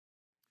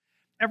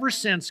Ever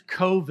since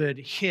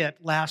COVID hit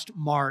last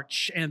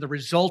March and the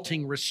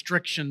resulting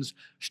restrictions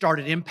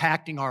started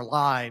impacting our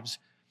lives,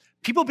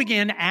 people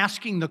began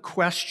asking the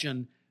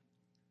question,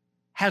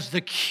 has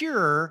the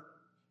cure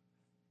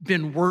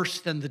been worse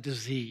than the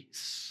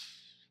disease?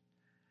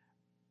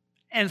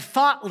 And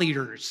thought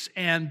leaders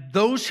and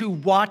those who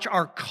watch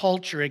our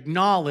culture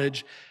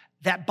acknowledge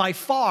that by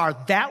far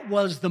that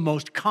was the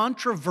most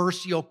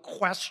controversial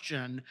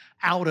question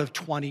out of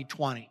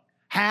 2020.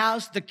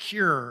 Has the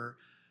cure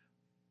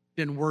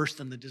been worse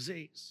than the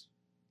disease?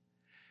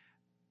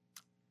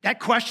 That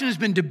question has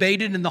been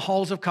debated in the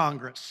halls of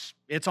Congress.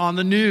 It's on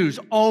the news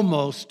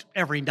almost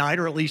every night,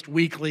 or at least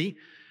weekly.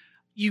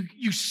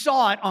 You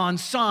saw it on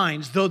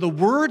signs, though the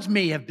words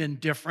may have been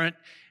different.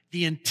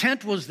 The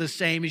intent was the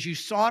same as you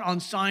saw it on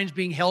signs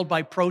being held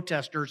by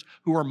protesters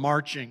who were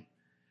marching.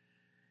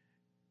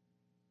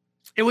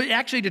 It was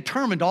actually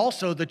determined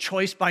also the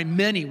choice by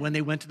many when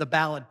they went to the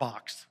ballot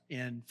box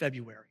in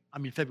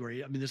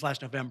this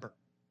last November.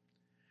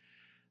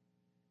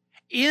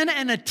 In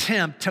an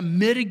attempt to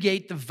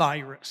mitigate the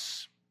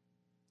virus,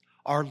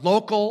 our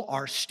local,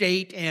 our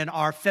state, and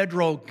our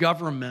federal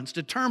governments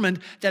determined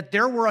that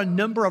there were a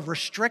number of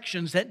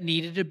restrictions that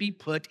needed to be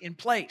put in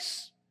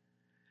place.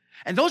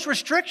 And those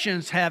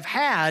restrictions have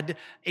had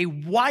a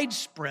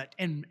widespread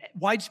and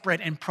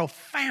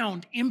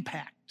profound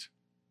impact.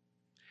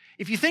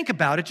 If you think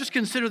about it, just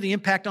consider the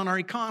impact on our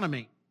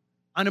economy.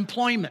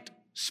 Unemployment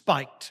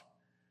spiked.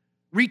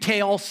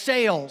 Retail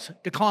sales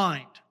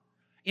declined.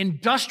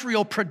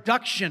 Industrial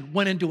production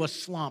went into a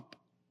slump.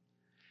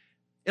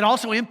 It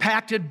also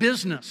impacted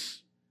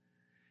business.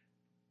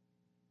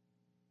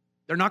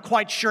 They're not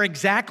quite sure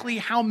exactly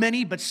how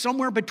many, but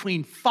somewhere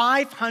between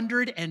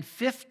 500 and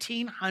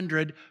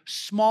 1,500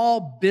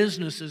 small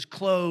businesses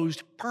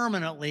closed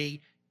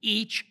permanently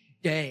each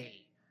day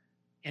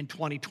in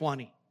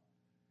 2020.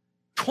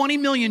 20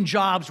 million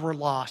jobs were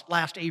lost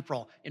last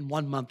April in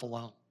 1 month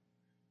alone.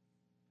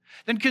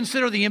 Then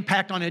consider the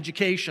impact on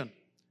education.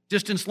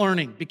 Distance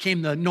learning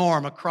became the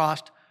norm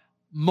across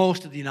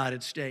most of the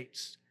United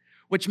States,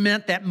 which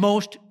meant that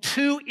most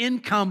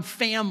two-income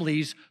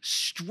families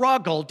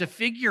struggled to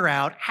figure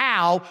out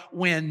how,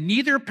 when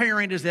neither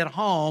parent is at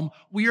home,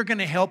 we are going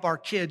to help our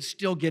kids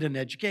still get an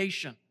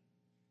education.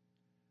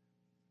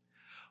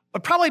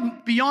 But probably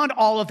beyond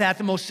all of that,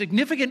 the most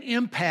significant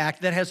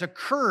impact that has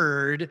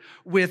occurred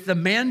with the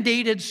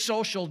mandated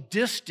social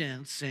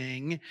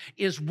distancing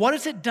is what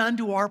has it done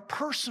to our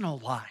personal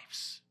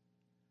lives?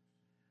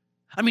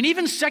 I mean,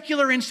 even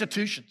secular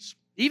institutions,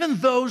 even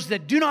those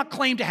that do not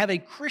claim to have a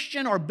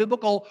Christian or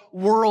biblical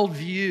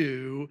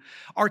worldview,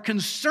 are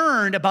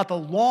concerned about the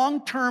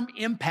long-term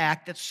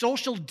impact that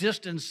social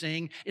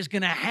distancing is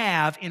going to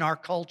have in our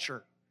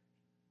culture.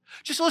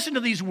 Just listen to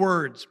these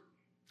words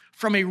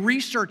from a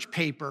research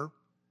paper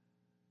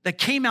that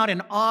came out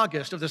in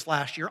August of this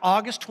last year,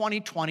 August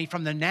 2020,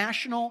 from the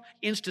National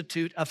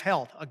Institute of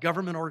Health, a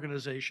government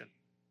organization.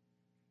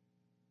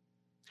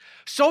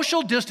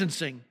 Social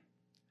distancing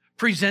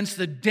presents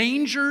the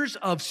dangers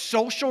of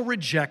social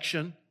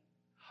rejection,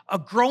 a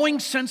growing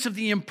sense of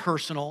the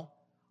impersonal,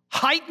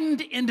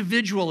 heightened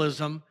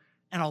individualism,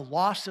 and a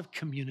loss of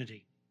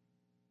community.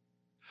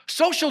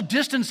 Social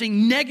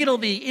distancing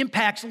negatively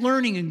impacts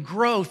learning and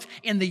growth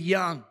in the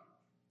young.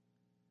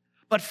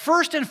 But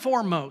first and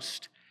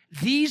foremost,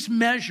 these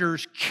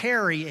measures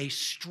carry a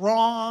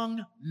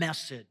strong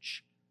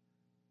message.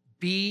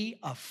 Be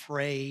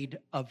afraid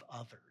of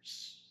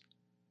others.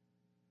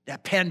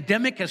 That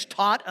pandemic has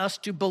taught us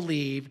to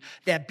believe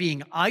that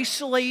being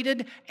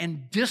isolated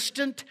and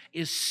distant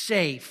is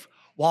safe,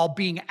 while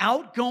being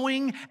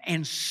outgoing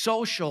and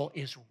social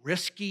is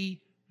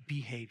risky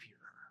behavior.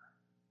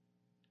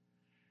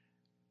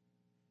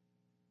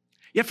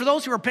 Yet for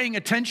those who are paying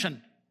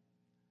attention,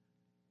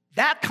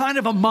 that kind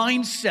of a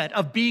mindset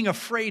of being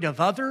afraid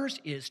of others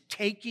is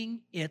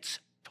taking its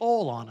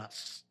toll on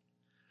us.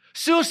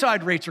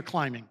 Suicide rates are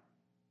climbing.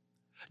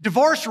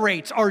 Divorce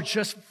rates are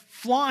just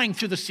flying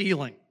through the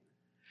ceiling.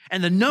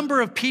 And the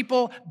number of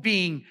people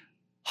being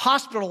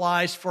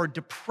hospitalized for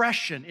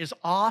depression is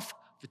off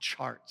the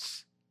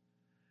charts.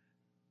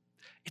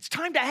 It's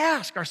time to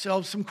ask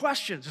ourselves some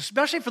questions,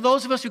 especially for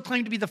those of us who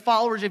claim to be the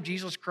followers of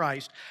Jesus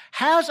Christ.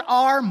 Has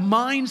our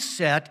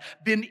mindset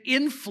been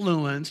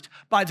influenced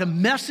by the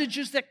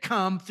messages that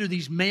come through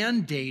these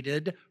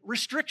mandated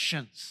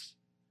restrictions?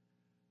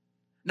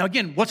 Now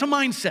again, what's a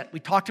mindset? We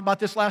talked about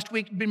this last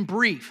week in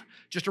brief.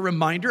 Just a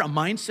reminder, a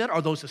mindset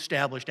are those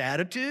established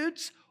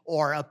attitudes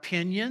or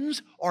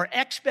opinions or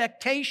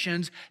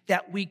expectations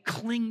that we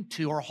cling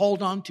to or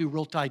hold on to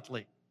real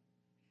tightly.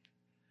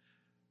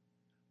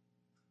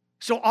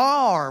 So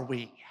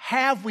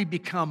have we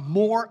become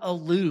more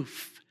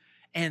aloof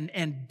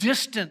and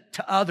distant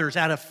to others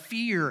out of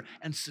fear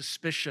and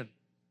suspicion?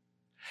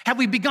 Have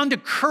we begun to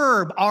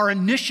curb our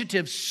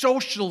initiative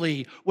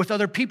socially with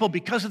other people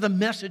because of the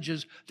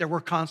messages that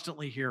we're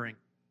constantly hearing?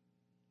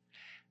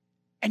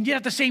 And yet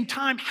at the same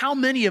time, how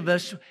many of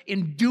us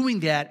in doing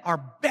that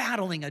are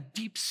battling a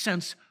deep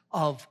sense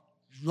of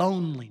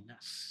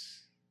loneliness?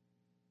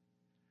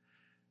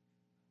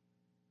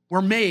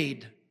 We're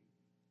made,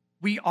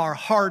 we are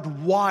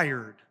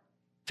hardwired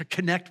to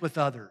connect with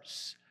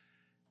others.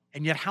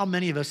 And yet, how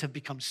many of us have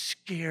become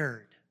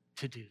scared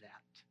to do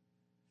that?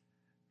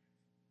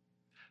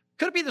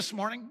 Could it be this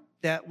morning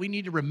that we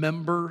need to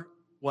remember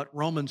what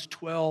Romans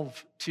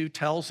 12:2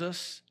 tells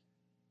us?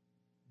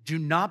 Do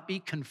not be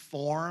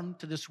conformed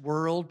to this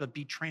world, but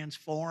be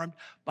transformed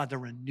by the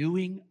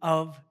renewing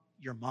of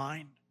your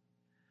mind.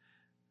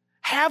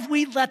 Have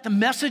we let the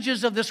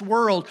messages of this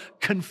world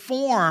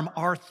conform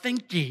our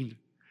thinking?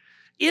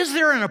 Is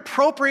there an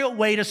appropriate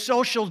way to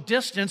social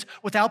distance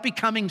without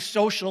becoming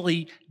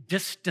socially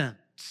distant?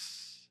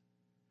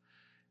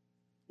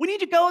 We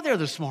need to go there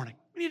this morning.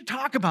 We need to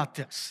talk about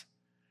this.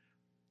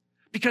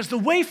 Because the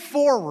way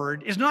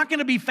forward is not going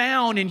to be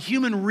found in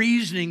human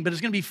reasoning, but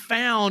it's going to be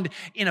found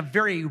in a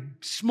very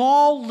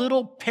small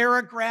little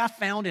paragraph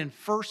found in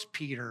 1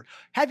 Peter.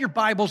 Have your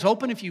Bibles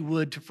open, if you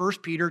would, to 1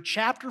 Peter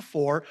chapter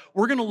 4.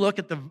 We're going to look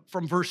at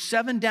from verse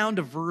 7 down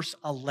to verse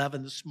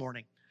 11 this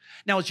morning.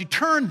 Now, as you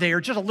turn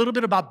there, just a little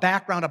bit about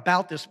background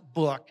about this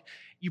book.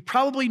 You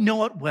probably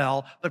know it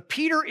well, but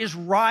Peter is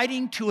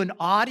writing to an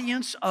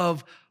audience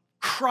of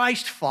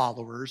Christ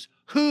followers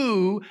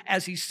who,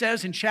 as he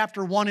says in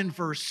chapter 1 and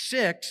verse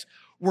 6,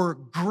 were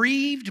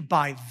grieved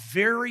by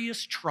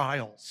various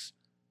trials.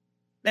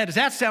 Man, does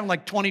that sound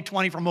like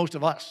 2020 for most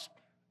of us?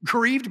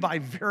 Grieved by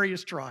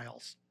various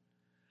trials.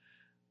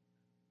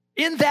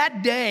 In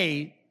that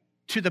day,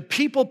 to the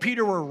people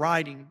Peter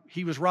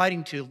he was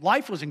writing to,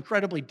 life was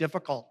incredibly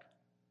difficult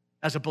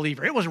as a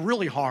believer. It was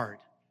really hard.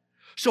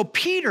 So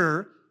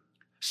Peter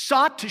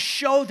sought to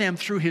show them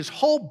through his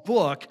whole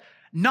book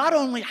not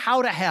only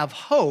how to have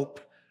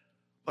hope,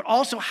 but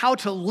also how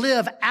to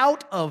live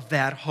out of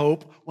that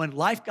hope when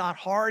life got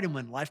hard and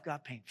when life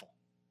got painful.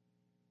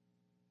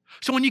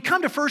 So when you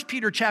come to 1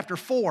 Peter chapter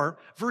 4,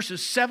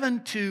 verses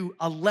 7 to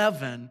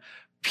 11,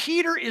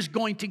 Peter is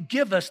going to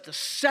give us the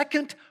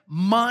second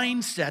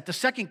mindset, the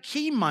second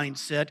key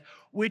mindset,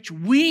 which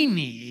we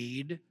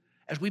need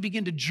as we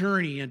begin to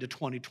journey into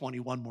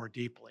 2021 more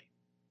deeply.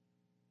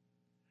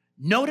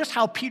 Notice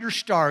how Peter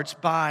starts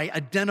by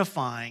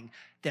identifying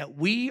that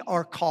we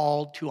are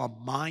called to a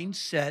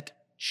mindset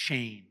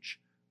change.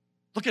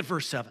 Look at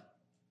verse 7.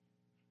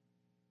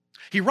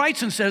 He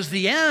writes and says,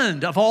 "The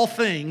end of all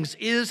things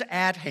is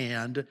at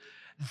hand.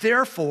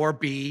 Therefore,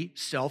 be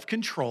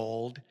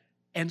self-controlled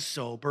and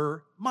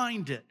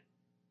sober-minded."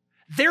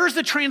 There's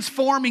the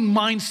transforming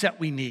mindset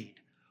we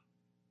need.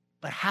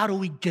 But how do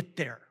we get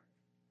there?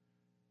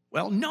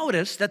 Well,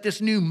 notice that this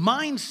new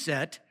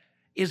mindset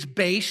is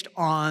based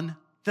on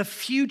the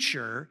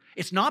future.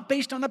 It's not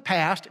based on the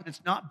past, and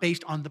it's not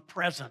based on the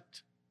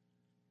present.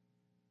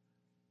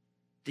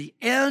 The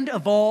end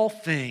of all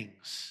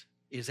things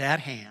is at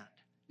hand.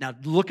 Now,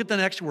 look at the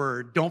next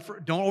word.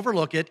 Don't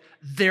overlook it.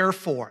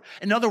 Therefore.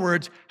 In other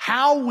words,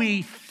 how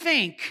we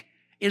think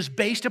is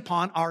based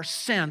upon our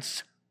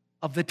sense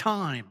of the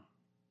time.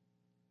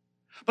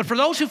 But for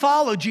those who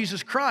follow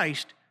Jesus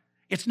Christ,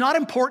 it's not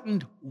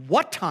important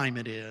what time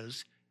it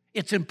is.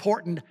 It's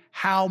important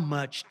how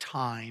much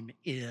time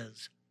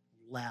is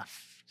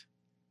left.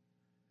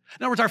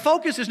 In other words, our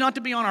focus is not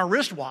to be on our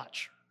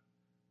wristwatch.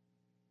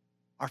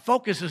 Our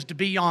focus is to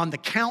be on the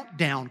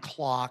countdown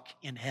clock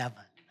in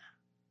heaven.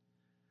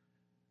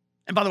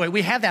 And by the way,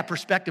 we have that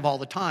perspective all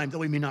the time, though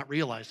we may not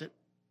realize it.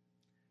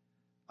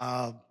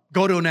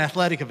 Go to an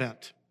athletic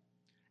event,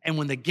 and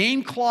when the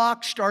game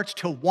clock starts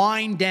to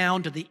wind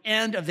down to the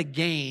end of the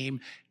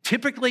game,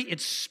 typically it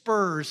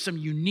spurs some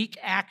unique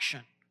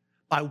action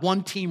by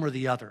one team or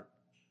the other.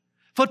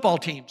 Football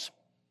teams,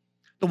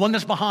 the one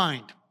that's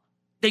behind,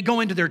 they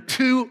go into their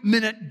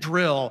 2-minute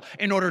drill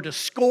in order to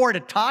score to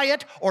tie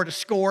it or to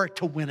score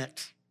to win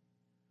it.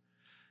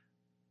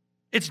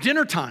 It's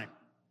dinner time,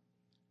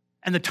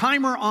 and the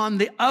timer on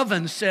the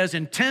oven says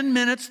in 10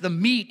 minutes the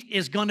meat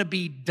is going to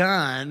be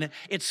done.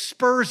 It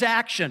spurs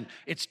action.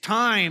 It's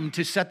time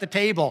to set the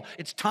table.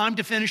 It's time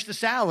to finish the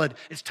salad.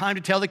 It's time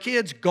to tell the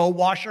kids, go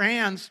wash your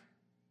hands.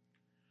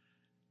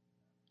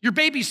 Your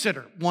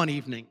babysitter one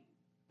evening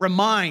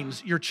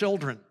reminds your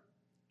children,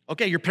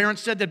 okay, your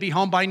parents said they'd be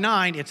home by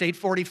 9. It's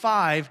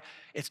 8:45.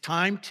 It's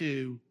time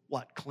to,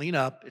 what? Clean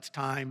up. It's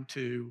time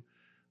to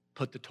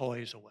put the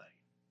toys away.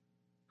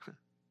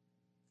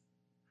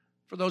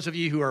 For those of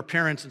you who are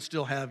parents and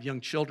still have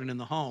young children in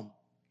the home,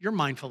 you're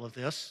mindful of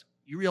this.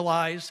 You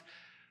realize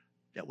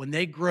that when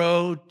they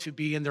grow to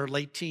be in their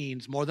late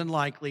teens, more than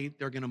likely,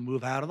 they're going to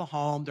move out of the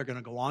home. They're going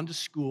to go on to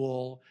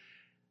school.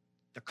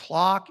 The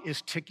clock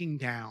is ticking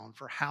down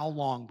for how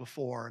long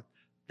before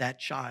that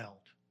child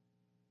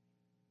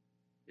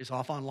is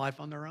off on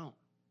life on their own.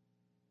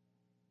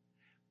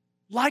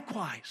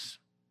 Likewise,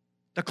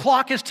 the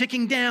clock is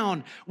ticking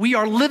down. We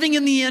are living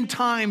in the end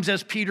times,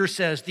 as Peter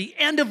says. The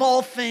end of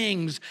all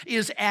things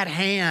is at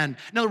hand.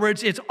 In other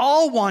words, it's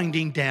all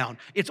winding down.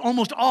 It's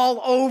almost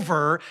all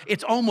over.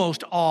 It's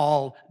almost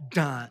all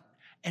done.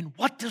 And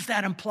what does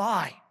that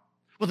imply?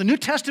 Well, the New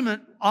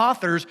Testament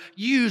authors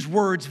use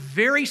words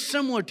very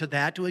similar to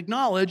that to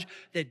acknowledge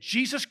that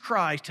Jesus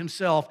Christ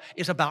himself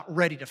is about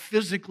ready to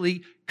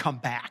physically come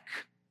back.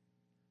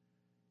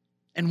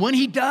 And when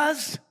he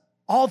does,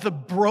 all the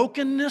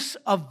brokenness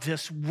of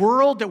this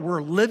world that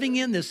we're living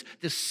in, this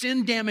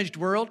sin-damaged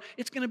world,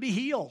 it's going to be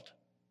healed.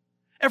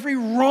 Every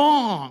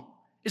wrong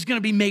is going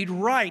to be made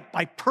right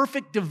by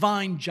perfect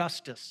divine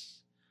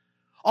justice.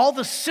 All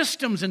the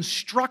systems and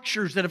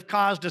structures that have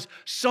caused us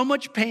so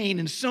much pain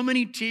and so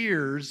many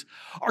tears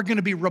are going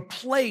to be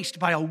replaced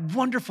by a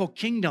wonderful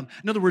kingdom.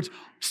 In other words,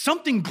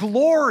 something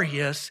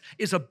glorious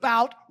is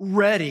about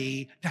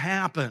ready to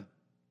happen.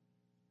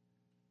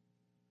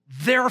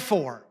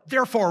 Therefore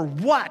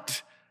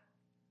what?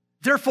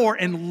 Therefore,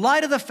 in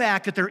light of the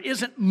fact that there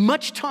isn't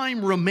much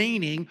time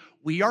remaining,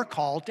 we are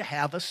called to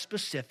have a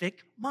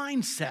specific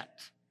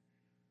mindset.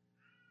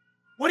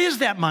 What is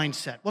that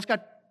mindset? Well, it's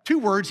got two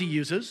words he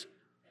uses.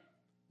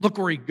 Look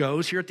where he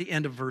goes here at the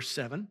end of verse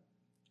 7.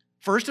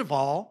 First of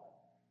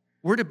all,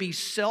 we're to be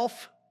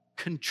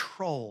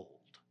self-controlled.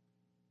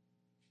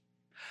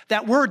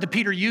 That word that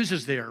Peter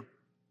uses there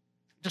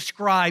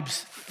describes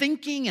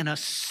thinking in a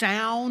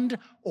sound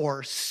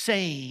or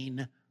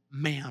sane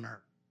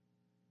manner.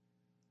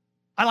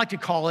 I like to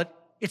call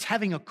it's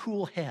having a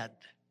cool head.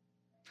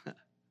 In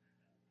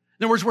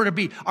other words, we're to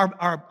be,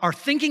 our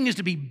thinking is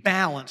to be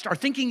balanced. Our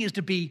thinking is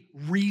to be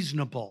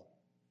reasonable.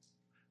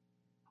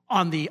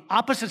 On the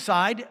opposite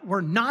side,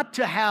 we're not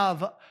to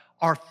have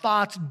our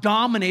thoughts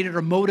dominated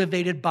or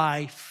motivated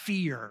by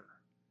fear,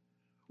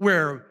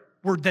 where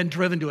we're then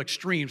driven to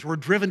extremes. We're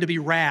driven to be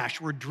rash.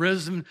 We're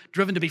driven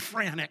to be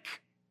frantic.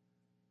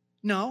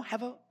 No,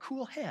 have a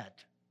cool head.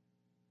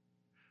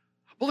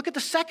 Well, look at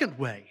the second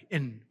way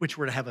in which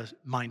we're to have a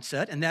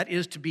mindset, and that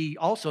is to be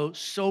also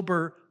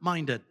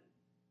sober-minded.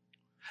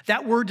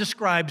 That word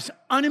describes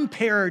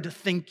unimpaired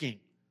thinking.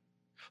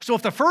 So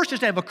if the first is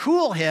to have a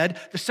cool head,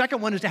 the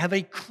second one is to have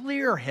a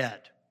clear head.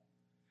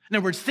 In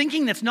other words,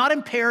 thinking that's not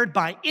impaired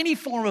by any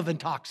form of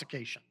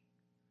intoxication.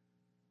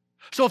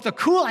 So if the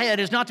cool head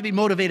is not to be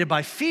motivated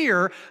by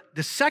fear,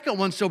 the second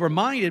one,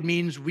 sober-minded,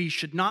 means we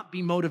should not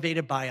be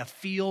motivated by a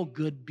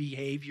feel-good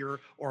behavior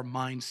or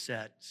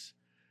mindset,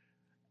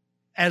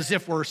 as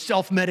if we're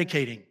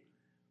self-medicating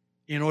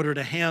in order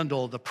to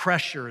handle the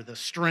pressure, the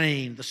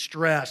strain, the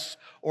stress,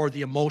 or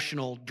the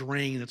emotional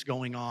drain that's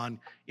going on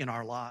in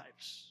our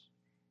lives.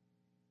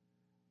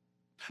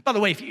 By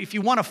the way, if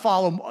you want to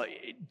follow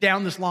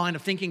down this line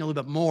of thinking a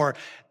little bit more,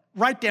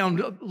 write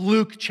down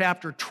Luke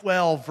chapter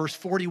 12, verse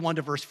 41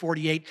 to verse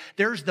 48.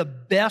 There's the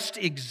best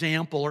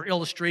example or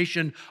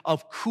illustration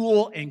of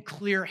cool and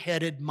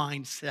clear-headed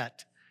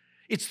mindset.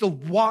 It's the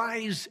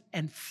wise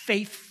and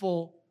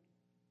faithful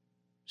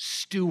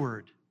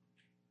steward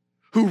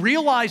who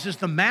realizes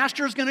the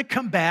master is going to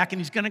come back, and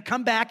he's going to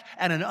come back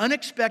at an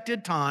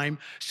unexpected time,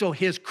 so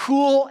his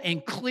cool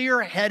and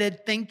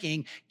clear-headed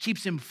thinking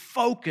keeps him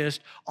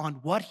focused on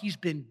what he's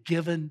been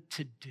given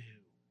to do.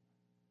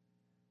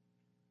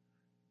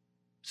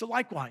 So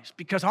likewise,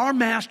 because our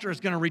master is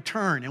going to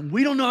return, and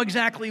we don't know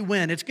exactly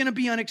when, it's going to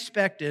be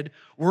unexpected,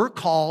 we're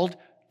called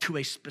to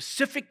a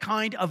specific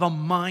kind of a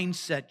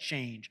mindset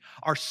change.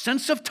 Our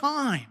sense of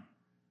time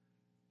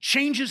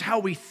changes how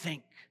we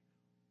think.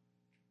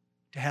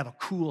 To have a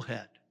cool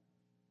head,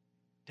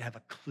 to have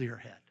a clear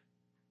head.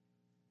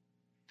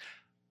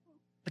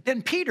 But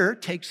then Peter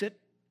takes it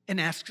and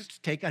asks us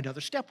to take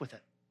another step with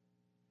it.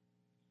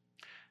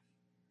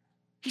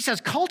 He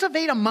says,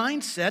 cultivate a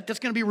mindset that's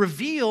going to be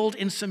revealed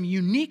in some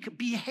unique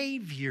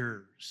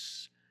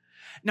behaviors.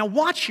 Now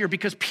watch here,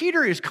 because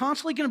Peter is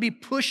constantly going to be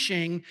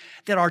pushing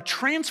that our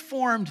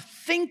transformed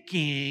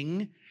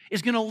thinking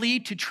is going to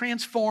lead to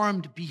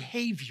transformed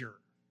behavior.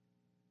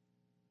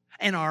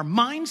 And our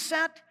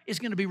mindset is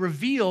going to be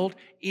revealed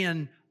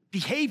in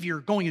behavior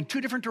going in two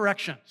different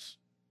directions.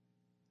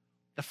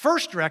 The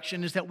first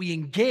direction is that we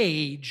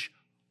engage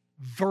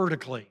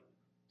vertically.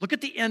 Look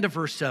at the end of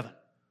verse 7.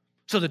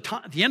 So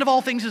the end of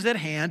all things is at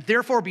hand.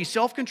 Therefore, be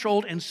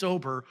self-controlled and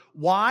sober.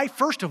 Why?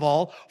 First of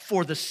all,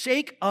 for the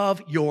sake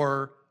of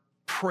your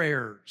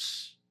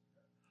prayers.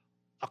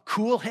 A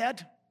cool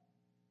head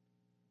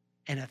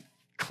and a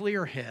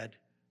clear head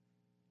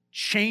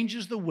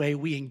changes the way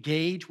we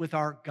engage with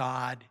our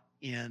God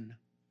in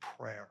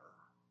prayer.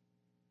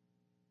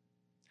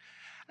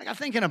 I got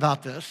thinking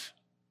about this.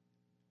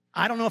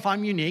 I don't know if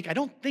I'm unique. I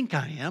don't think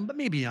I am, but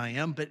maybe I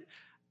am. But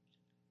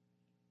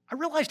I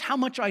realized how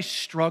much I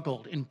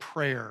struggled in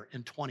prayer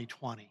in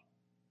 2020.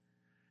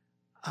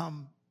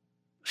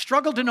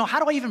 Struggled to know, how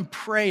do I even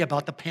pray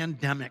about the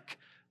pandemic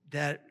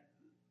that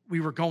we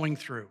were going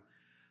through?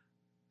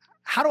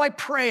 How do I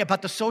pray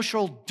about the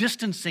social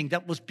distancing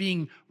that was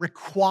being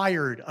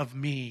required of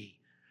me?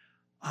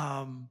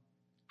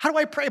 How do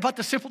I pray about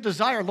the simple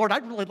desire? Lord,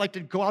 I'd really like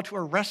to go out to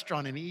a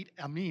restaurant and eat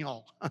a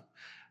meal.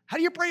 How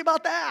do you pray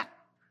about that?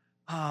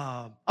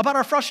 About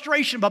our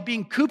frustration about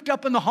being cooped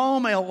up in the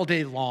home all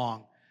day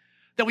long,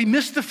 that we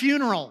missed the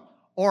funeral,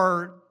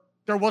 or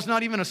there was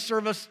not even a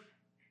service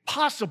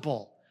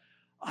possible.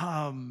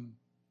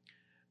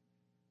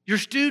 Your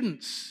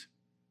students,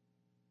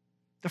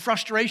 the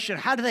frustration,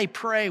 how do they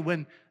pray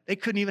when they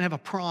couldn't even have a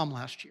prom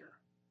last year?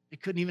 They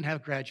couldn't even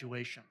have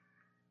graduation.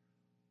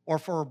 Or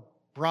for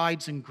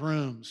brides and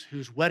grooms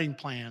whose wedding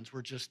plans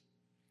were just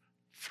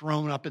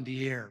thrown up in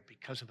the air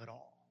because of it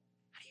all.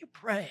 How do you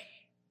pray?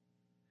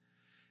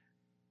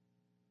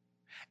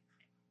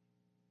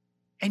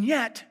 And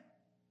yet,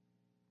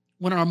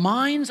 when our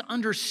minds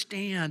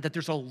understand that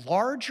there's a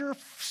larger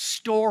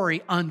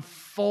story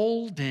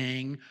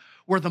unfolding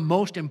where the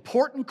most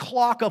important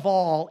clock of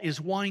all is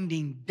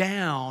winding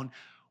down,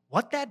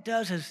 what that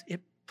does is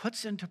it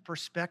puts into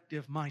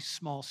perspective my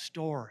small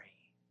story.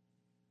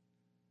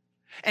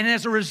 And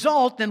as a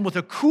result, then with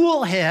a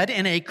cool head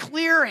and a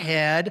clear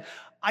head,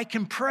 I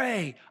can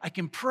pray. I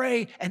can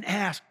pray and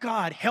ask,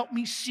 God, help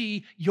me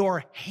see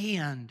your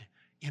hand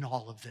in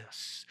all of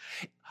this.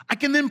 I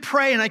can then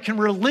pray and I can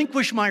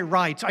relinquish my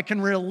rights. I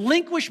can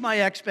relinquish my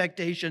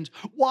expectations.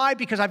 Why?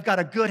 Because I've got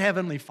a good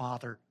Heavenly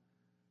Father.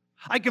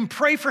 I can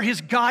pray for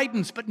His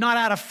guidance, but not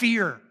out of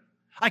fear.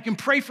 I can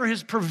pray for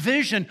His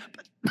provision,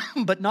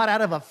 but not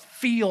out of a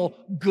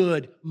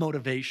feel-good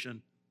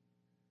motivation.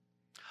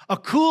 A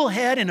cool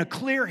head and a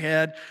clear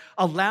head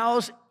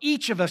allows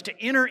each of us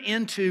to enter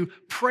into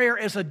prayer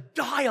as a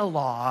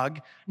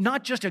dialogue,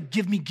 not just a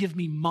give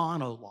me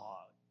monologue.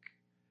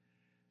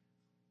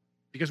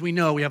 Because we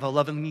know we have a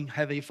loving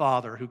Heavenly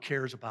Father who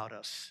cares about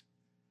us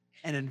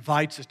and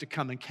invites us to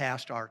come and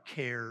cast our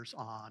cares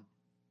on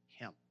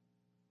Him.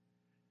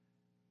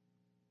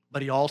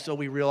 But He also,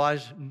 we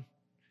realize,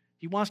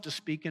 He wants to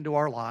speak into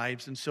our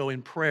lives, and so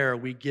in prayer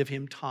we give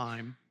Him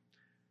time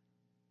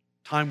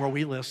where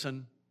we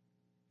listen,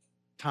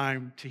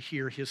 time to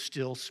hear His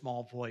still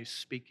small voice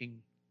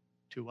speaking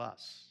to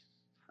us.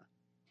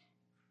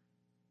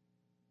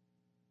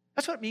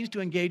 That's what it means to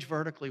engage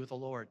vertically with the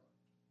Lord.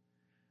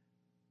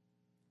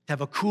 To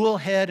have a cool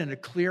head and a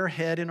clear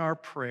head in our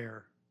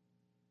prayer.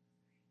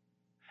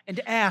 And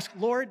to ask,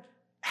 Lord,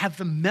 have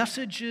the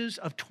messages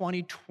of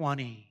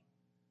 2020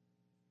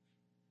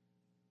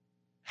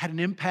 had an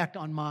impact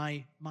on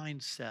my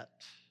mindset?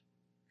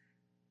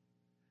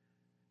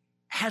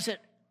 Has it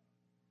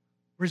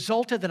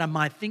resulted that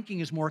my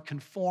thinking is more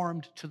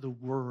conformed to the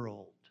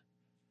world?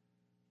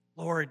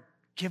 Lord,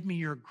 give me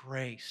your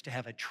grace to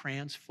have a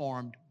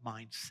transformed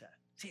mindset.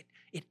 See,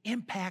 it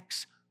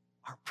impacts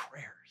our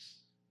prayers.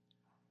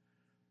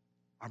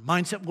 Our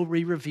mindset will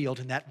be revealed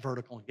in that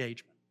vertical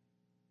engagement.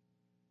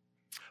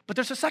 But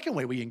there's a second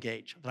way we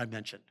engage that I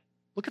mentioned.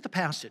 Look at the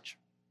passage.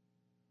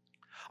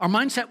 Our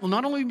mindset will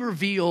not only be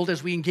revealed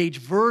as we engage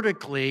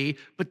vertically,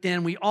 but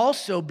then we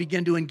also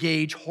begin to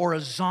engage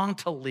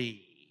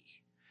horizontally.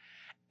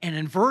 And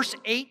in verse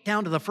 8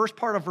 down to the first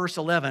part of verse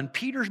 11,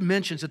 Peter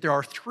mentions that there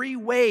are three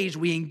ways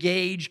we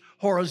engage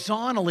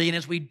horizontally. And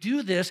as we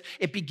do this,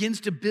 it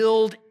begins to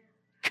build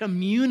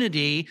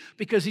community,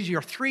 because these are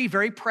three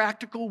very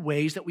practical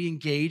ways that we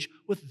engage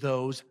with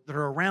those that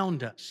are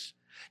around us.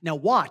 Now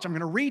watch, I'm going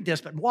to read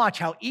this, but watch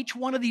how each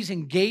one of these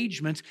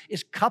engagements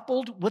is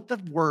coupled with the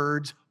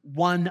words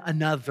one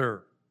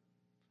another.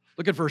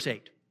 Look at verse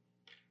 8.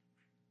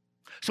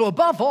 So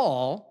above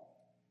all,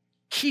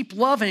 keep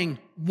loving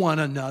one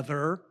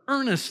another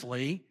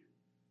earnestly,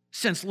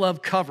 since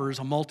love covers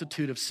a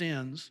multitude of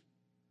sins.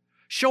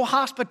 Show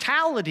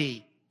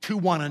hospitality to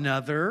one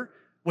another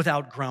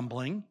without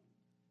grumbling.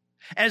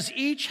 As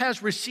each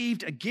has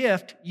received a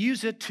gift,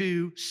 use it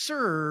to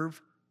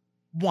serve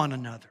one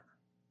another.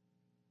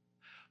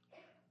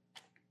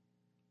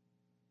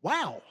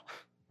 Wow.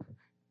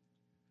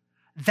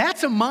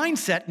 That's a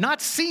mindset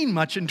not seen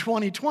much in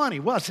 2020,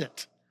 was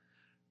it?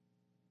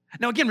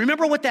 Now again,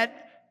 remember what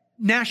that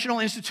National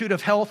Institute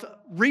of Health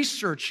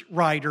research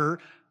writer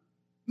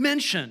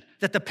mentioned,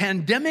 that the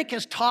pandemic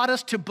has taught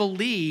us to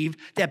believe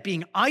that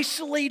being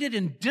isolated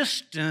and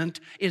distant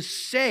is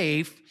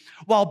safe,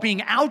 while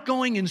being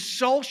outgoing and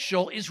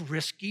social is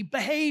risky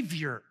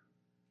behavior.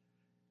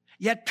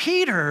 Yet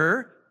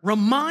Peter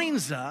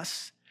reminds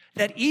us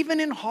that even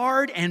in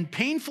hard and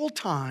painful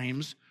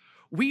times,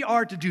 we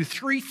are to do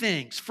three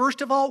things.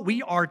 First of all,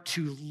 we are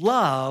to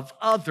love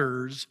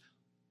others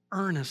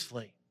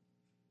earnestly.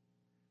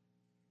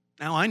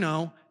 Now, I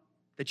know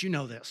that you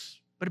know this,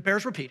 but it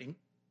bears repeating.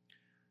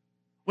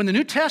 When the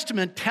New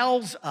Testament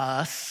tells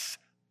us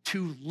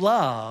to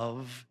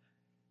love,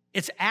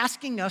 it's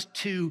asking us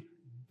to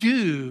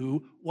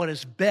do what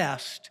is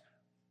best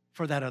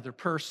for that other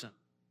person.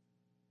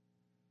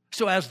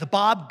 So as the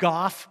Bob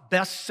Goff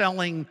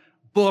best-selling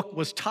book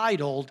was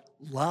titled,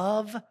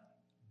 Love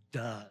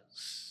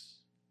Does.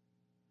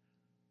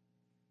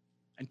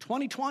 And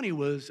 2020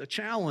 was a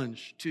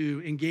challenge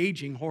to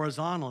engaging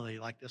horizontally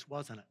like this,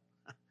 wasn't it?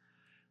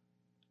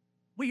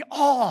 We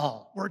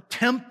all were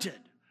tempted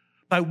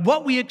by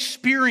what we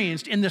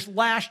experienced in this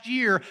last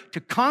year to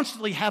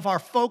constantly have our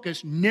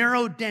focus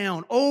narrowed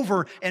down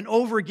over and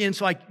over again,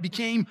 so I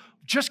became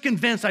just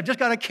convinced I've just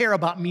got to care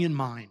about me and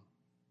mine.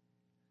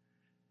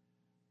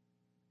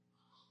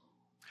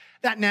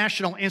 That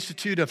National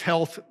Institute of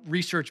Health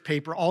research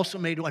paper also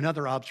made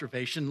another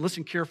observation.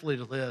 Listen carefully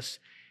to this.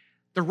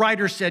 The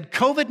writer said,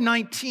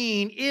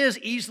 COVID-19 is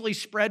easily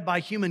spread by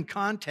human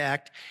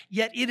contact,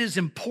 yet it is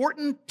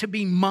important to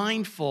be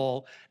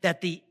mindful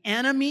that the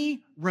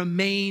enemy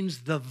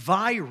remains the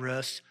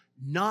virus,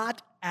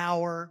 not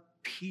our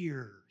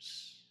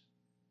peers.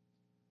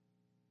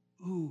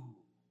 Ooh.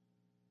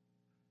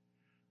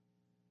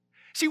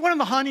 See, one of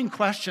the haunting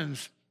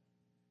questions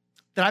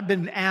that I've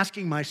been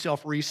asking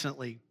myself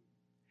recently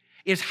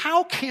is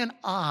how can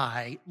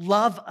I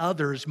love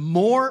others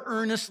more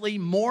earnestly,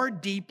 more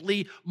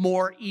deeply,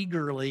 more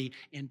eagerly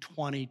in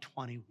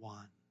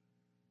 2021?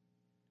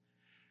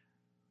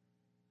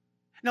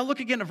 Now look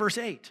again at verse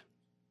 8.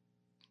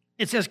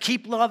 It says,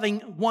 keep loving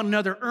one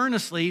another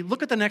earnestly.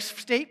 Look at the next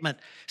statement.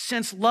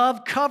 Since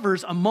love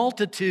covers a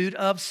multitude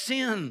of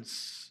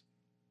sins.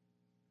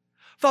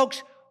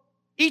 Folks,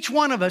 each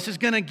one of us is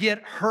going to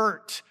get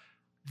hurt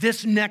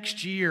this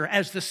next year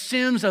as the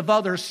sins of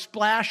others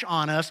splash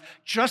on us,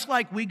 just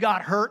like we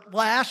got hurt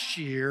last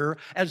year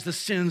as the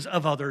sins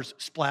of others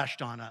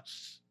splashed on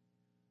us.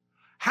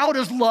 How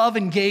does love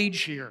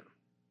engage here?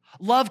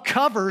 Love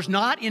covers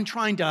not in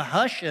trying to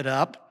hush it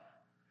up.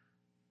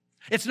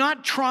 It's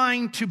not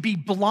trying to be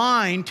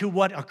blind to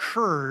what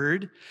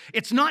occurred.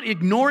 It's not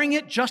ignoring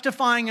it,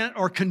 justifying it,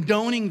 or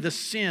condoning the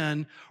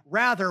sin.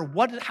 Rather,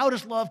 how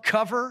does love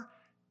cover?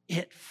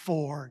 It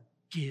forgives.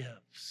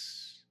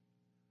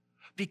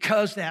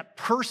 Because that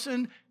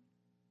person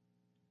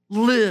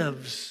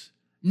lives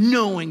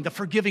knowing the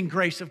forgiving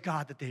grace of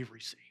God that they've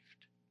received.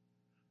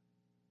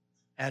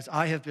 As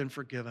I have been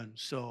forgiven,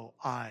 so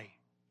I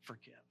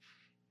forgive.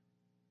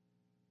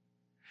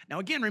 Now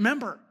again,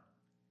 remember,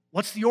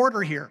 what's the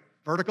order here?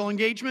 Vertical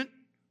engagement,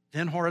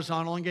 then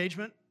horizontal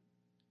engagement.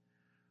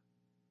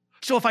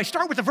 So if I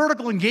start with the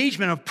vertical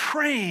engagement of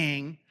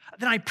praying,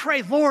 then I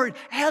pray, Lord,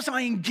 as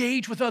I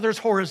engage with others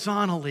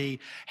horizontally,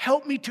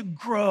 help me to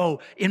grow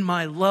in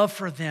my love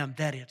for them,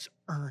 that it's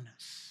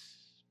earnest.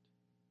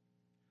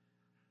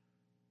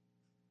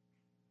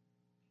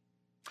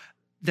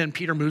 Then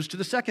Peter moves to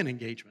the second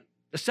engagement,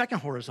 the second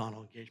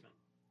horizontal engagement.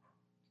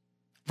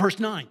 Verse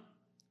 9,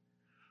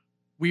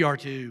 we are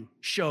to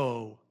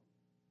show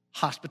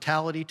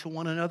hospitality to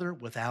one another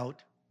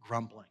without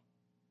grumbling.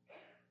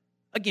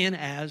 Again,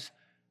 as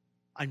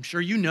I'm sure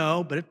you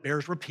know, but it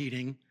bears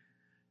repeating,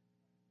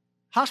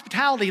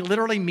 hospitality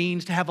literally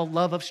means to have a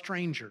love of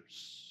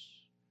strangers.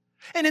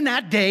 And in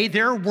that day,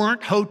 there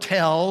weren't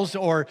hotels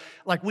or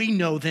like we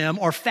know them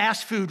or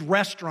fast food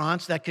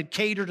restaurants that could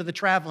cater to the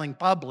traveling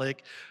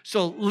public.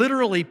 So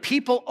literally,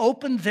 people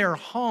opened their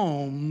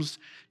homes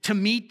to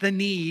meet the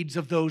needs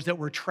of those that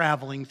were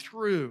traveling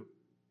through.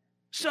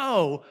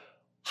 So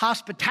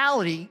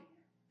hospitality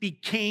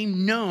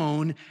became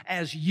known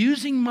as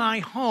using my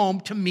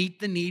home to meet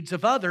the needs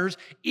of others,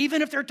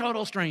 even if they're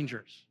total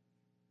strangers.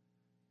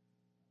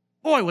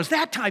 Boy, was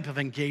that type of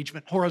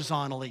engagement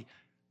horizontally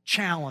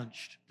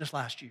challenged this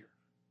last year.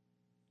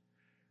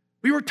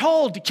 We were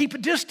told to keep a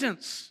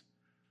distance.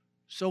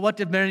 So what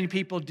did many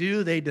people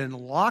do? They then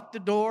locked the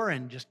door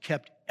and just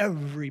kept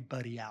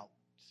everybody out.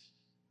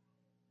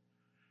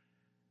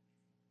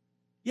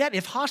 Yet,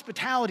 if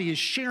hospitality is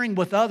sharing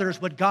with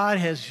others what God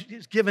has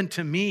given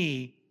to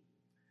me,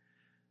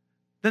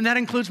 then that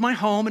includes my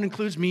home, it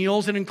includes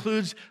meals, it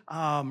includes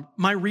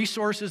my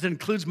resources, it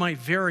includes my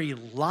very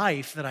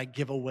life that I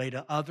give away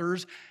to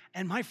others.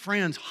 And my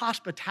friends,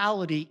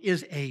 hospitality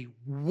is a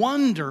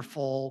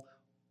wonderful,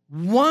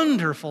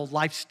 wonderful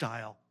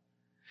lifestyle.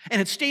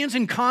 And it stands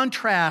in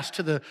contrast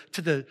to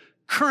the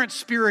current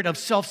spirit of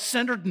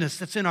self-centeredness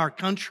that's in our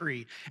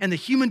country and the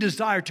human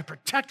desire to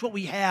protect what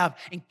we have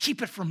and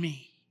keep it for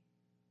me.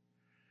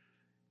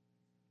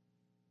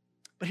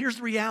 But here's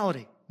the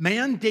reality.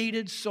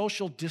 Mandated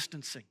social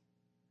distancing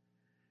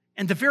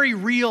and the very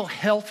real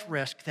health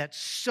risk that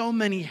so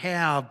many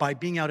have by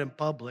being out in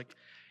public,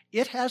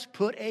 it has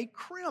put a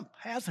crimp,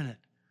 hasn't it,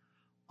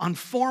 on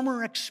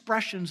former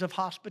expressions of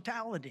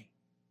hospitality.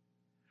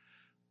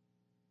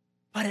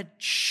 But it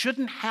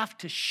shouldn't have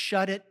to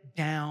shut it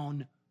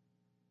down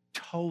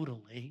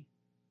totally.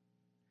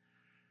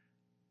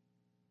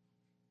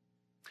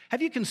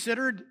 Have you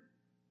considered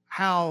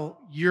how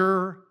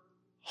your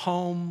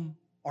home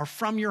or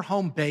from your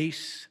home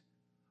base,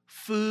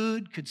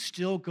 food could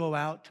still go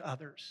out to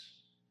others?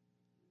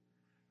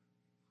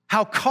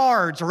 How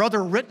cards or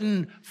other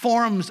written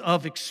forms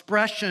of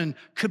expression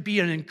could be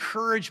an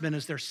encouragement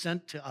as they're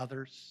sent to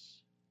others?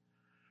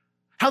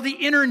 How the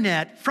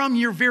internet from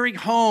your very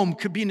home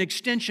could be an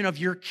extension of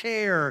your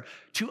care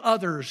to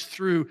others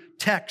through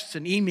texts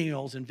and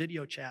emails and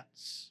video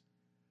chats?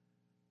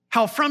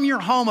 How from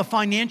your home a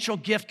financial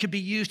gift could be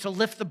used to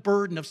lift the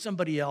burden of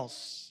somebody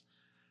else?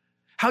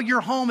 How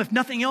your home, if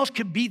nothing else,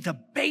 could be the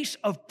base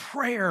of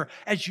prayer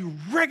as you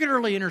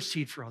regularly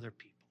intercede for other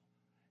people.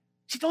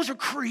 See, those are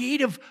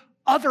creative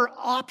other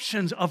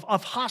options of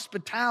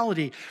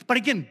hospitality. But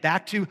again,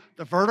 back to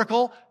the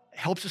vertical,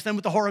 helps us then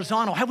with the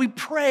horizontal. Have we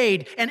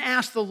prayed and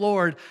asked the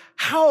Lord,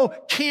 how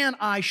can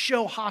I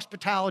show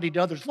hospitality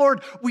to others?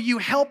 Lord, will you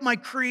help my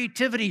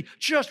creativity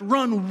just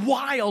run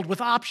wild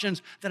with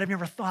options that I've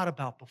never thought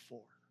about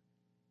before?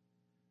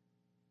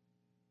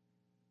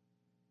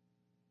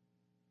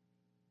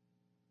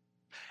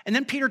 And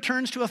then Peter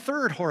turns to a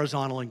third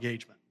horizontal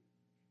engagement.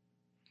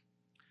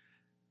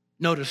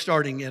 Notice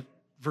starting at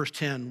verse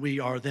 10,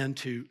 we are then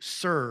to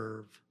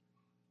serve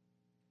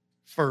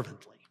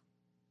fervently.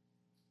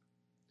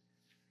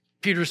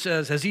 Peter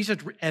says,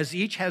 as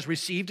each has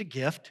received a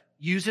gift,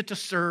 use it to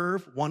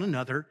serve one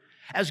another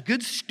as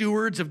good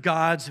stewards of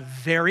God's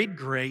varied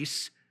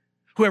grace.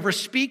 Whoever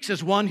speaks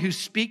as one who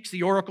speaks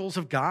the oracles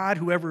of God,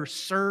 whoever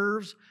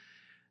serves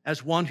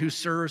as one who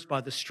serves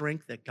by the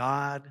strength that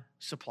God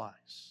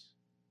supplies.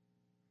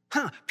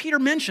 Peter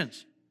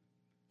mentions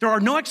there are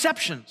no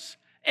exceptions.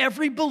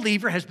 Every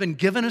believer has been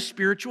given a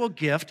spiritual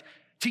gift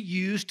to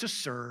use to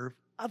serve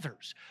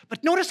others.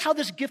 But notice how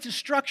this gift is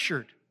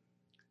structured.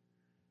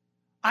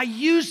 I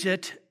use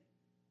it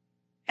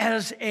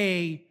as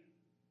a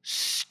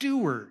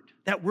steward.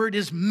 That word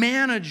is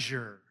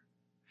manager.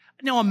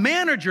 Now, a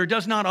manager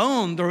does not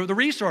own the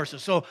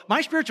resources. So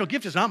my spiritual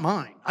gift is not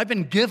mine. I've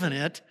been given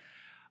it.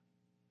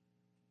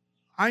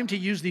 I'm to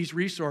use these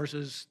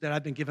resources that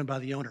I've been given by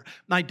the owner.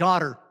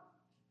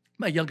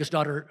 Our youngest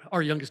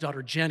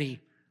daughter, Jenny,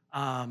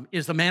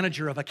 is the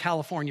manager of a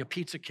California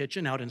pizza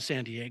kitchen out in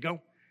San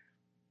Diego.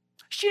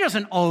 She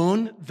doesn't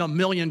own the $1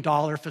 million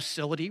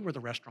facility where the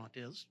restaurant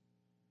is.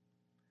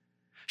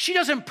 She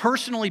doesn't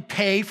personally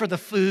pay for the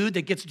food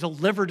that gets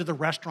delivered to the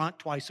restaurant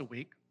twice a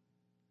week.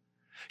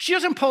 She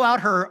doesn't pull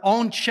out her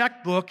own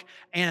checkbook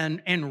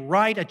and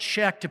write a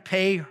check to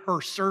pay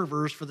her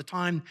servers for the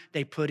time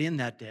they put in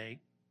that day.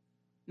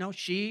 No,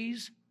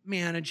 she's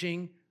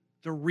managing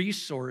the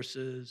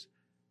resources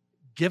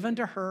given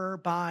to her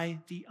by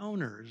the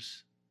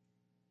owners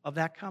of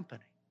that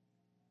company.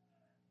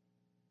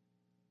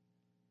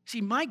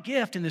 See, my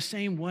gift in the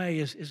same way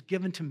is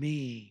given to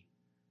me.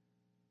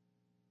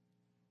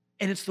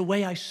 And it's the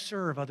way I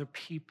serve other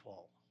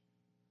people.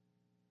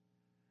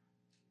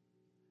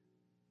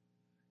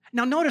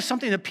 Now, notice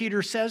something that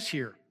Peter says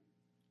here.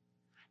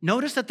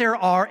 Notice that there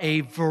are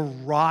a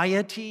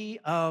variety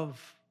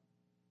of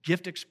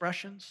gift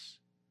expressions.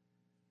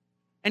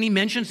 And he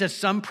mentions that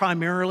some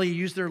primarily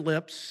use their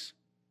lips.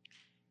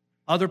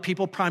 Other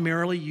people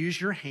primarily use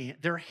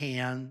their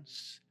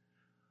hands.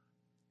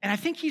 And I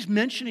think he's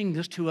mentioning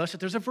this to us, that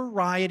there's a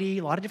variety,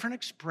 a lot of different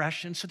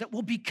expressions, so that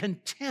we'll be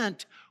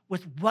content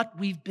with what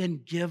we've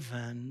been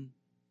given.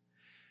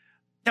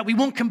 That we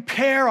won't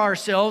compare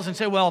ourselves and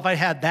say, well, if I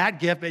had that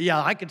gift,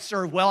 yeah, I could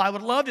serve well. I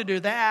would love to do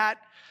that.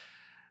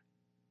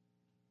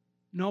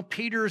 No,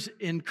 Peter's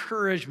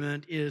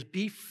encouragement is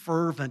be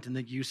fervent in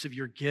the use of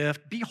your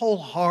gift. Be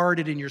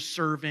wholehearted in your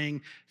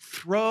serving.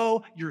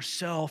 Throw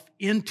yourself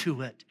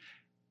into it.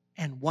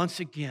 And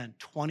once again,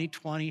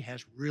 2020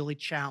 has really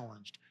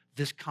challenged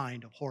this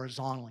kind of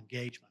horizontal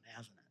engagement,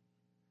 hasn't it?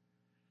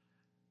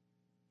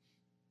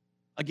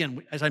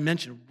 Again, as I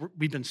mentioned,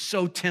 we've been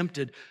so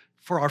tempted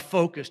for our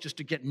focus just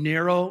to get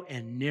narrow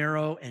and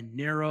narrow and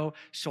narrow.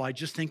 So I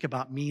just think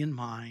about me and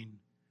mine.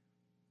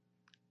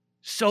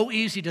 So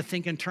easy to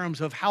think in terms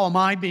of how am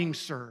I being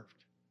served?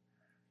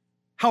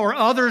 How are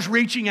others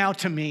reaching out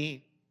to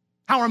me?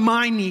 How are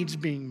my needs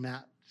being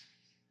met?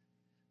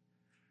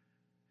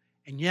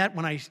 And yet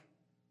when I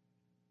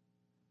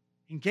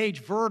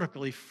engage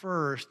vertically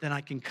first, then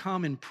I can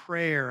come in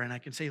prayer and I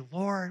can say,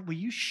 Lord, will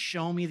you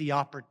show me the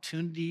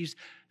opportunities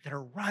that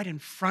are right in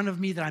front of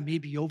me that I may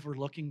be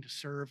overlooking to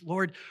serve?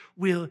 Lord,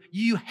 will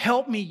you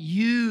help me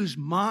use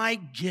my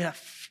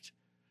gift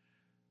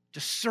to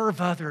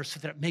serve others so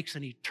that it makes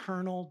an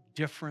eternal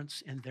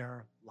difference in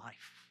their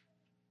life?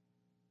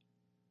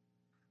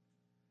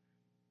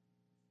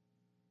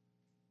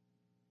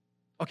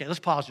 Okay, let's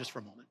pause just for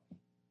a moment.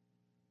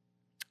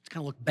 Let's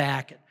kind of look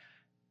back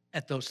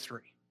at those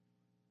three.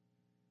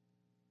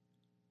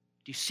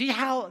 Do you see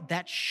how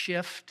that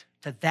shift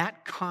to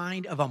that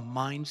kind of a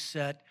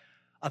mindset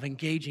of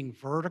engaging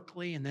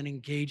vertically and then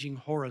engaging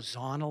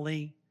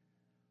horizontally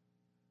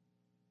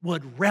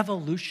would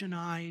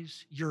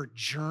revolutionize your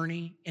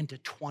journey into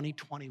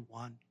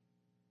 2021?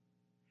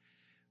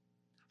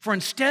 For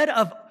instead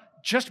of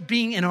just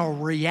being in a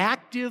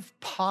reactive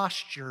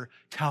posture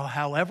to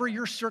however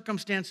your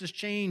circumstances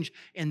change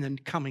in the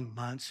coming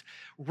months,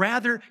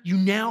 rather you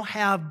now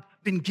have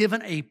been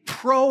given a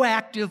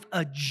proactive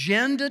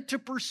agenda to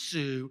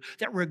pursue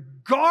that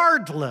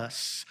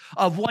regardless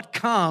of what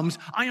comes,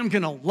 I am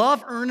going to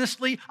love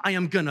earnestly, I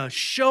am going to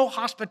show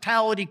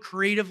hospitality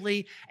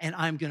creatively, and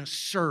I'm going to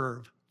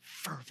serve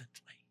fervently.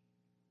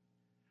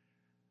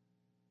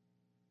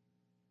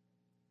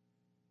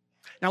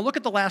 Now look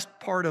at the last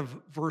part of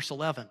verse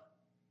 11.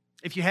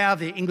 If you have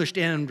the English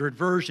Standard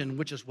Version,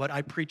 which is what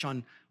I preach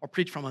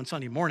from on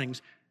Sunday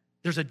mornings,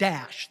 there's a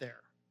dash there.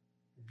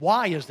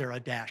 Why is there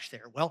a dash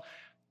there? Well,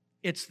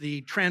 it's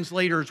the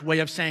translator's way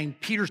of saying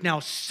Peter's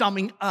now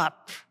summing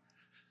up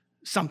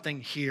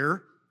something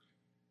here.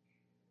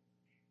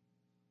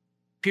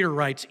 Peter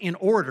writes, in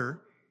order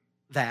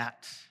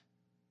that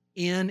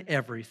in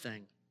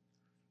everything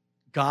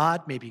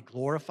God may be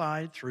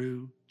glorified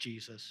through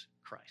Jesus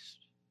Christ.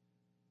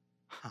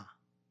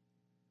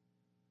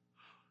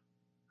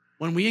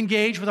 When we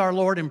engage with our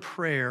Lord in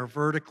prayer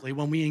vertically,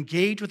 when we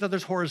engage with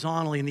others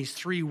horizontally in these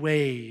three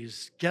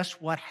ways,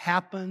 guess what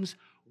happens?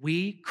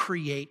 We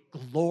create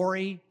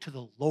glory to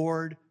the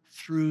Lord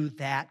through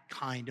that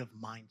kind of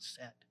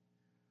mindset.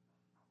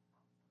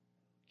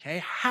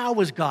 Okay,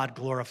 how is God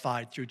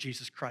glorified through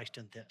Jesus Christ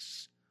in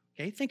this?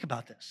 Okay, think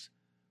about this.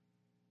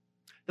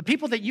 The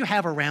people that you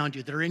have around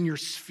you that are in your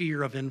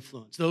sphere of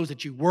influence, those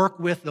that you work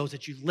with, those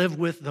that you live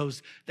with,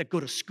 those that go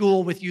to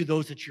school with you,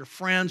 those that you're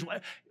friends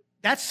with,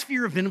 that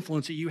sphere of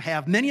influence that you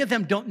have, many of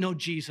them don't know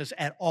Jesus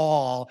at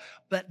all,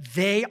 but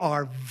they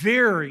are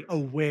very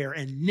aware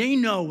and they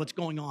know what's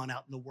going on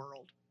out in the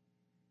world.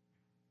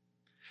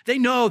 They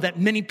know that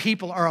many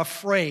people are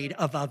afraid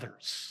of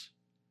others,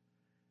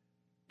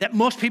 that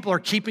most people are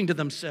keeping to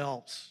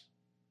themselves,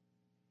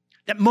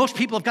 that most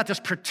people have got this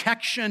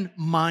protection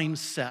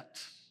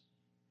mindset.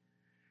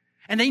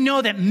 And they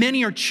know that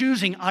many are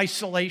choosing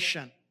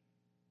isolation.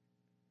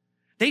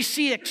 They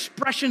see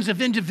expressions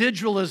of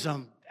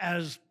individualism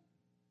as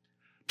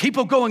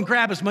people go and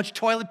grab as much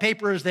toilet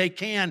paper as they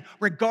can,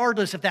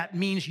 regardless if that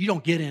means you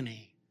don't get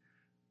any.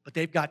 But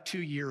they've got 2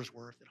 years'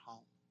 worth at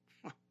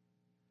home.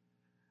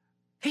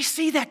 They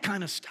see that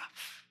kind of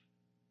stuff.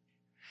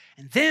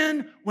 And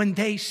then when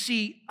they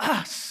see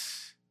us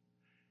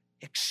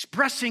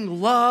expressing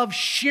love,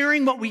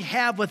 sharing what we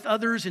have with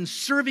others, and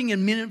serving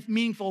in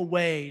meaningful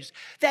ways,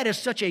 that is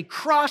such a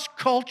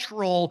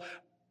cross-cultural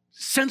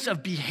sense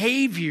of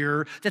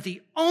behavior that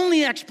the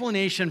only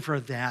explanation for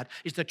that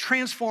is the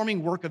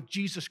transforming work of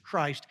Jesus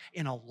Christ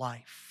in a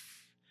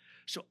life.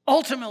 So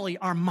ultimately,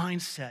 our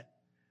mindset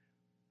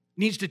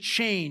needs to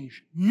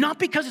change, not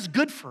because it's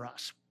good for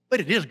us, but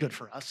it is good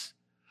for us,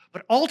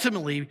 but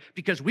ultimately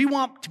because we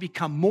want to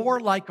become more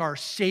like our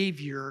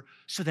Savior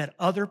so that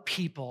other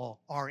people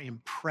are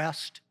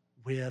impressed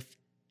with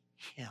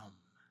Him.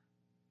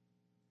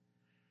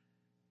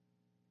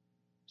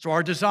 So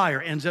our desire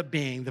ends up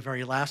being the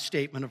very last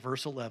statement of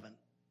verse 11,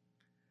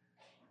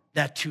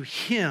 that to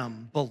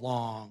Him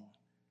belong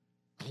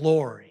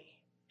glory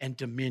and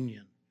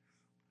dominion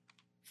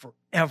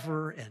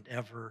forever and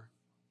ever.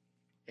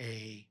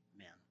 Amen.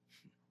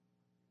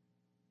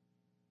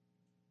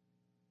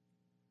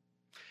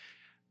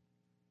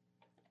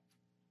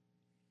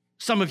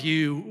 Some of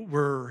you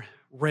were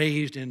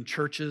raised in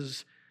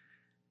churches,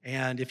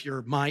 and if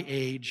you're my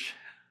age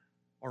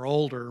or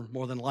older,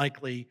 more than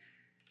likely,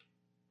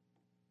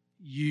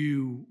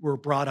 you were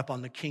brought up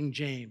on the King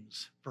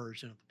James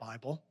version of the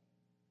Bible.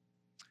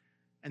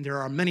 And there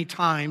are many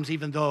times,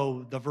 even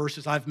though the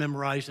verses I've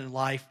memorized in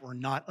life were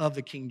not of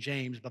the King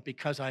James, but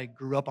because I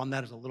grew up on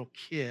that as a little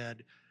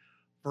kid,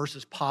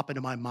 verses pop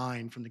into my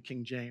mind from the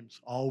King James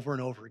over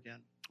and over again.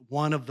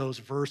 One of those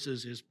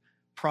verses is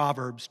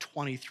Proverbs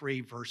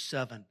 23, verse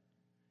 7.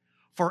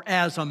 For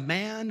as a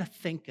man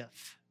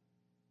thinketh,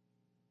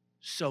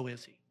 so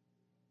is he.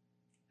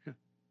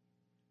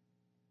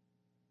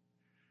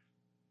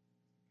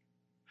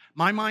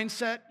 My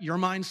mindset, your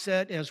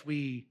mindset, as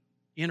we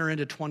enter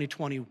into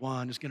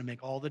 2021 is going to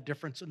make all the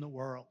difference in the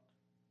world.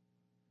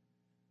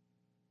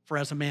 For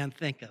as a man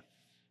thinketh,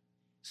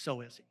 so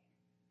is he.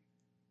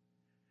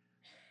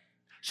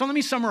 So let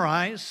me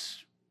summarize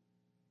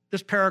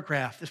this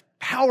paragraph, this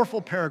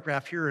powerful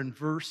paragraph here in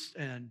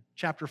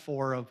chapter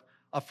 4 of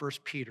 1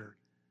 Peter.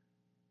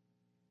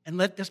 And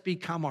let this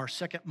become our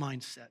second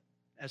mindset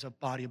as a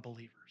body of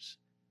believers.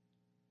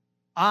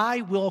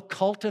 I will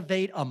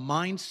cultivate a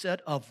mindset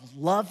of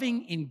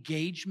loving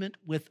engagement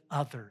with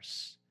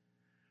others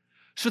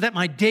so that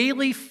my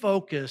daily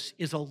focus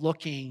is a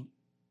looking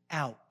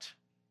out,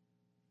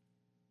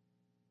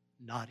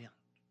 not in.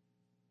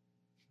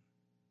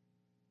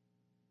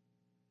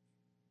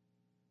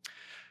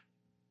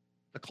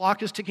 The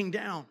clock is ticking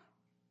down.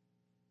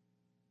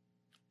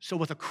 So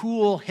with a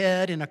cool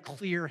head and a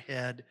clear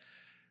head,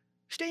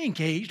 stay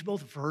engaged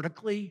both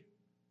vertically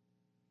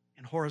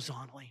and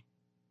horizontally.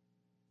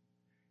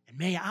 And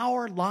may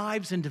our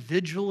lives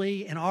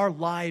individually and our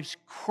lives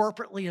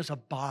corporately as a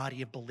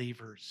body of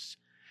believers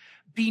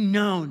be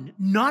known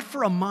not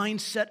for a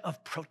mindset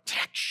of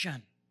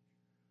protection,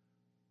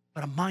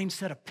 but a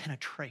mindset of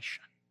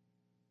penetration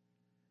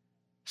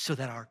so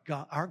that our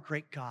God, our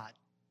great God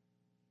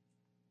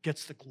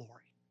gets the glory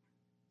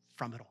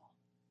from it all.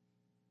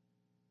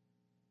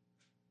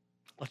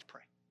 Let's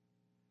pray.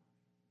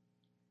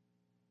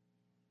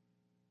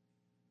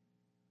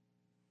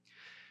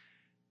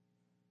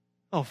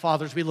 Oh,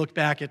 Father, as we look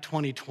back at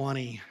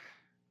 2020,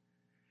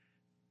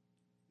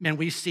 man,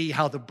 we see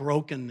how the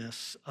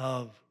brokenness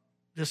of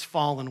this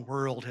fallen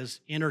world has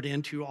entered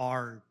into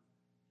our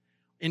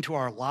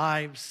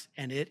lives,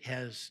 and it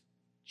has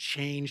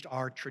changed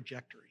our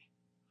trajectory.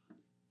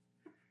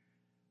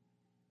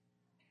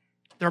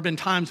 There have been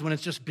times when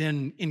it's just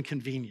been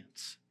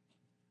inconvenience.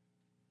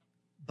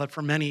 But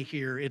for many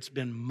here, it's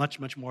been much,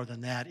 much more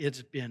than that.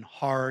 It's been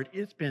hard.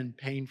 It's been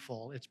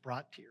painful. It's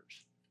brought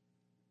tears.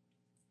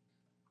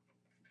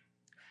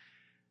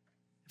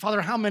 Father,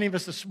 how many of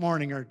us this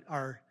morning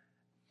are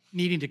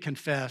needing to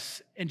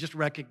confess and just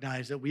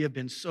recognize that we have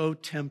been so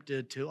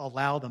tempted to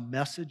allow the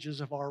messages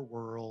of our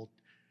world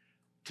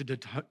to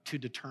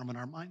determine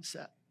our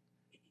mindset?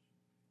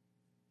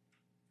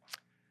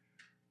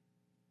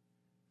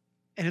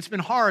 And it's been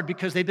hard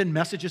because they've been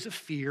messages of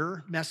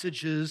fear,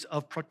 messages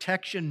of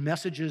protection,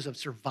 messages of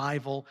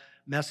survival,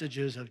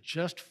 messages of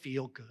just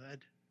feel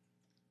good.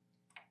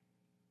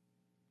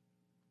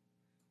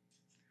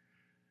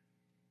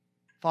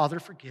 Father,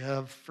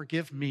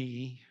 forgive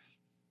me,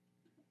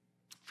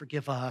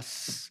 forgive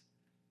us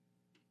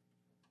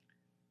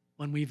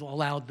when we've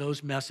allowed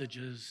those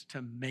messages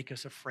to make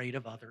us afraid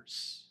of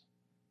others.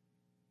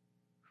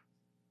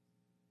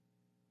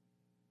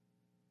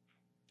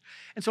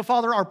 And so,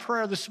 Father, our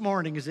prayer this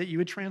morning is that you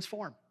would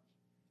transform.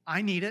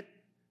 I need it.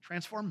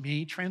 Transform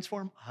me,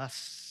 transform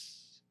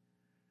us.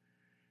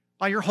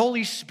 By your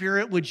Holy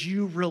Spirit, would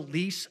you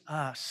release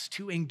us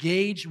to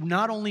engage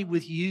not only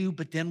with you,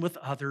 but then with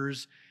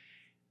others,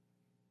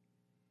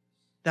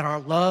 that our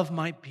love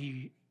might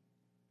be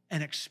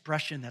an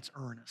expression that's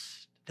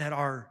earnest, that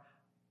our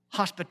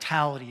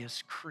hospitality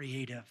is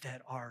creative,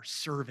 that our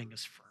serving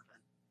is fervent.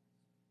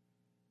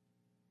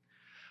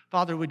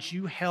 Father, would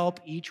you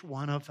help each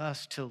one of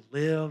us to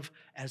live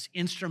as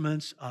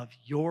instruments of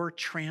your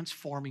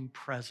transforming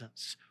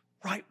presence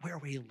right where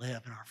we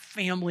live, in our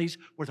families,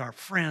 with our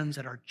friends,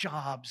 at our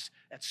jobs,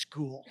 at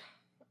school.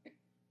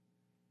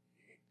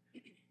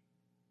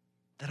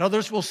 That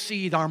others will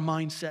see our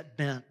mindset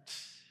bent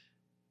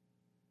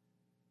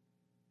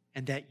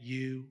and that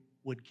you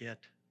would get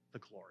the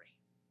glory.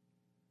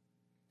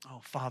 Oh,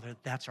 Father,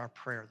 that's our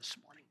prayer this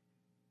morning.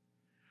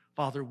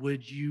 Father,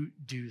 would you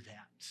do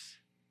that?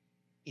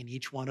 In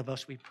each one of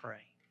us we pray.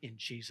 In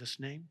Jesus'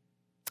 name,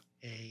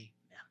 amen.